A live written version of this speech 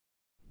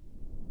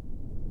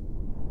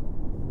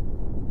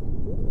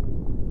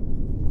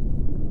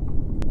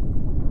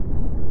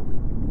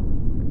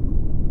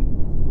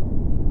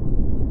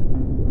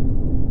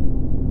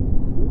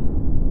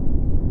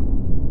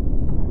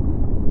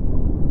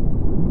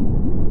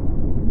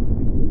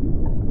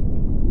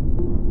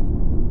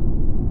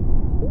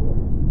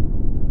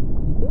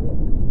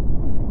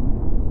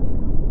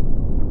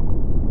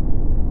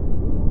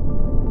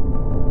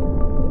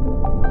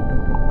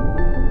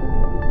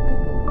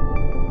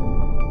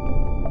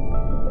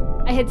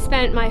I had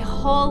spent my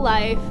whole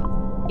life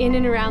in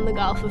and around the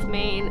Gulf of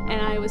Maine,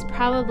 and I was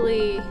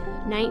probably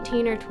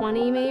 19 or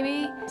 20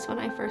 maybe. That's when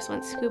I first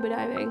went scuba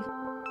diving.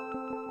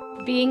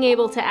 Being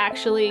able to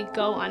actually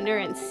go under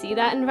and see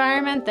that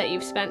environment that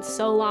you've spent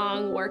so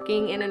long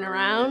working in and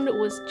around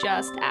was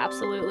just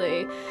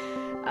absolutely,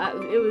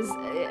 it was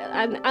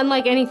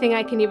unlike anything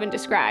I can even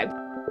describe.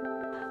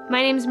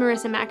 My name is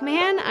Marissa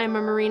McMahon. I'm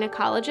a marine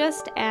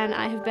ecologist, and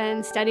I have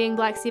been studying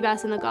black sea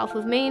bass in the Gulf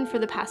of Maine for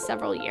the past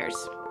several years.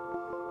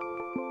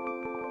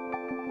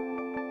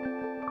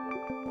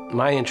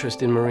 My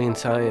interest in marine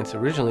science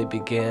originally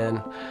began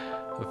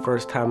the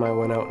first time I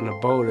went out in a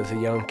boat as a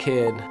young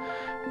kid.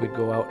 We'd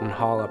go out and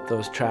haul up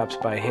those traps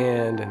by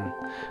hand, and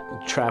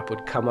the trap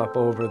would come up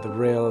over the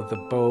rail of the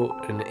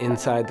boat, and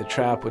inside the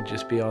trap would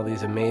just be all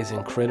these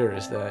amazing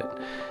critters that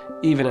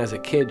even as a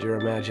kid your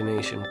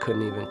imagination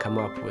couldn't even come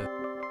up with.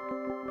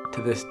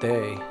 To this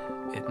day,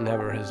 it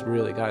never has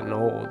really gotten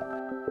old.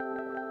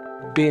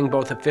 Being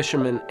both a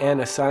fisherman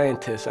and a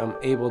scientist, I'm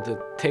able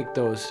to take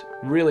those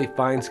really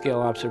fine-scale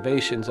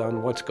observations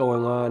on what's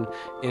going on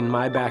in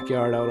my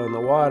backyard out on the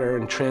water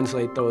and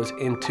translate those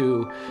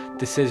into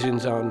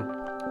decisions on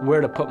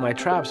where to put my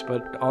traps,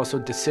 but also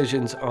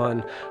decisions on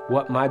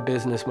what my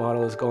business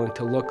model is going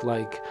to look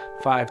like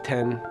 5,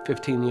 10,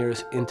 15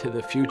 years into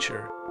the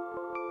future.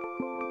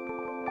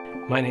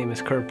 My name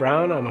is Kurt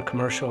Brown. I'm a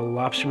commercial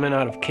lobsterman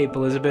out of Cape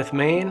Elizabeth,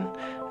 Maine,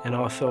 and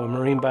also a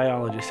marine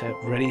biologist at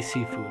Ready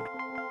Seafood.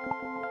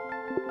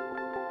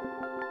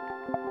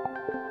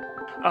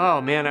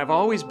 Oh man, I've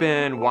always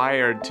been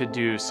wired to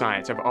do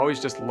science. I've always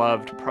just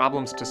loved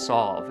problems to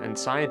solve, and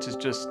science is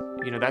just,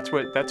 that's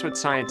what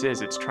science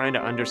is. It's trying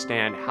to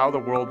understand how the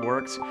world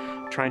works,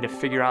 trying to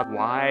figure out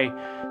why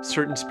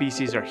certain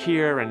species are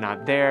here and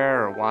not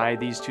there, or why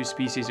these two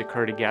species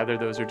occur together.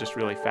 Those are just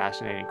really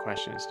fascinating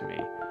questions to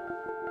me.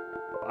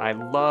 I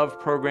love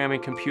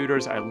programming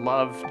computers, I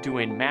love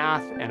doing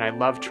math, and I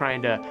love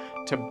trying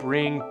to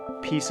bring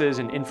pieces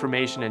and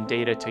information and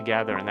data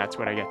together, and that's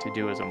what I get to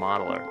do as a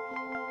modeler.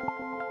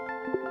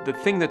 The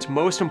thing that's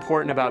most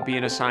important about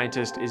being a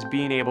scientist is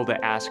being able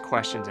to ask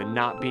questions and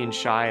not being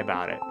shy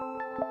about it.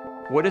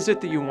 What is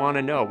it that you want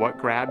to know? What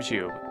grabs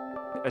you?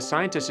 A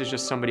scientist is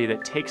just somebody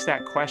that takes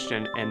that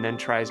question and then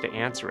tries to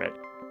answer it.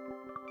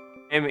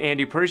 I'm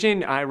Andy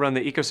Pershing. I run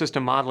the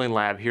Ecosystem Modeling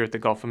Lab here at the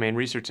Gulf of Maine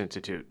Research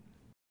Institute.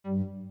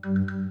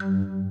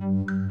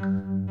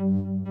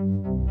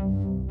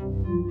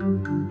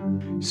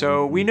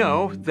 So we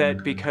know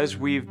that because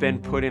we've been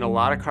putting a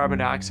lot of carbon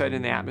dioxide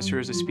in the atmosphere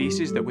as a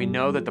species, that we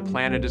know that the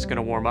planet is going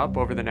to warm up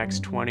over the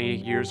next 20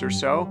 years or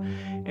so.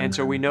 And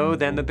so we know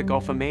then that the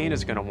Gulf of Maine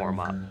is going to warm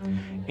up.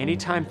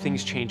 Anytime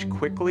things change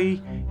quickly,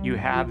 you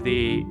have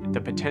the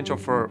potential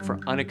for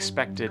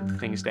unexpected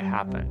things to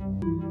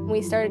happen.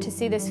 We started to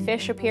see this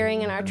fish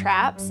appearing in our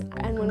traps,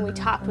 and when we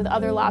talked with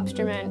other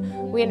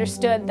lobstermen, we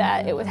understood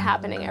that it was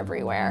happening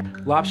everywhere.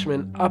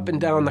 Lobstermen up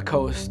and down the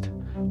coast,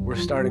 we're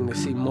starting to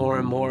see more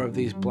and more of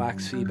these black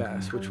sea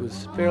bass, which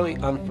was a fairly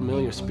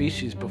unfamiliar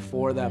species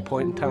before that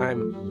point in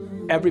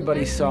time.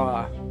 Everybody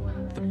saw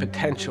the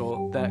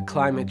potential that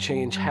climate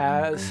change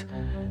has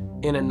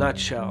in a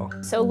nutshell.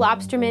 So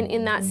lobstermen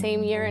in that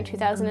same year, in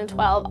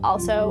 2012,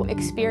 also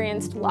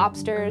experienced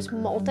lobsters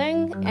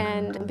molting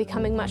and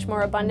becoming much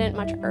more abundant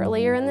much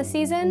earlier in the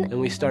season. And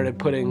we started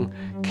putting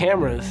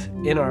cameras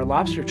in our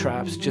lobster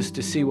traps just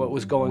to see what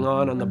was going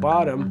on the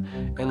bottom,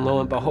 and lo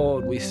and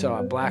behold, we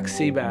saw black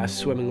sea bass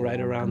swimming right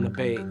around the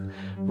bait,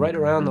 right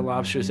around the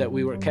lobsters that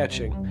we were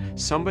catching.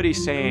 Somebody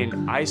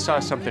saying, I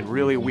saw something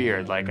really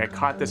weird, like I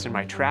caught this in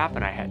my trap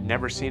and I had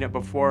never seen it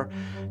before,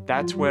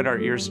 that's when our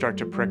ears start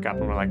to prick up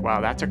and we're like, wow,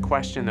 that's a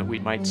question that we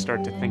might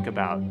start to think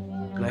about.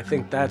 And I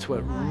think that's what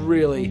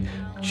really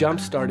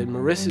jump-started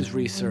Marissa's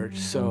research.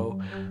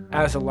 So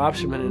as a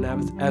lobsterman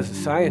and as a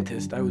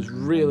scientist, I was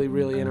really,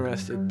 really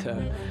interested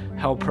to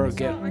help her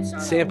get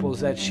samples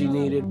that she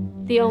needed.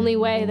 The only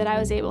way that I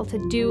was able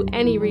to do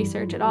any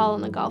research at all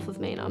in the Gulf of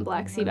Maine on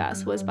black sea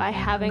bass was by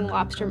having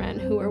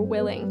lobstermen who were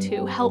willing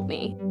to help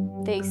me.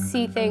 They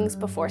see things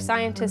before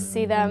scientists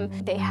see them.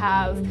 They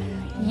have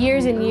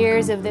years and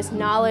years of this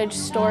knowledge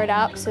stored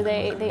up, so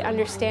they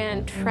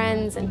understand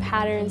trends and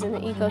patterns in the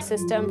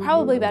ecosystem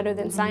probably better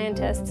than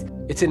scientists.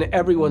 It's in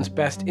everyone's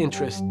best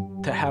interest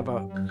to have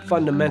a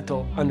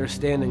fundamental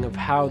understanding of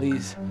how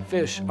these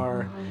fish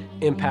are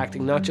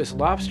impacting not just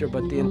lobster,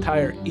 but the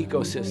entire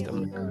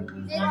ecosystem.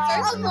 It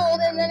starts cold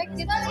and then it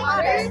gets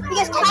hotter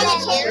because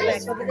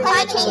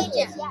climate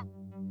changes.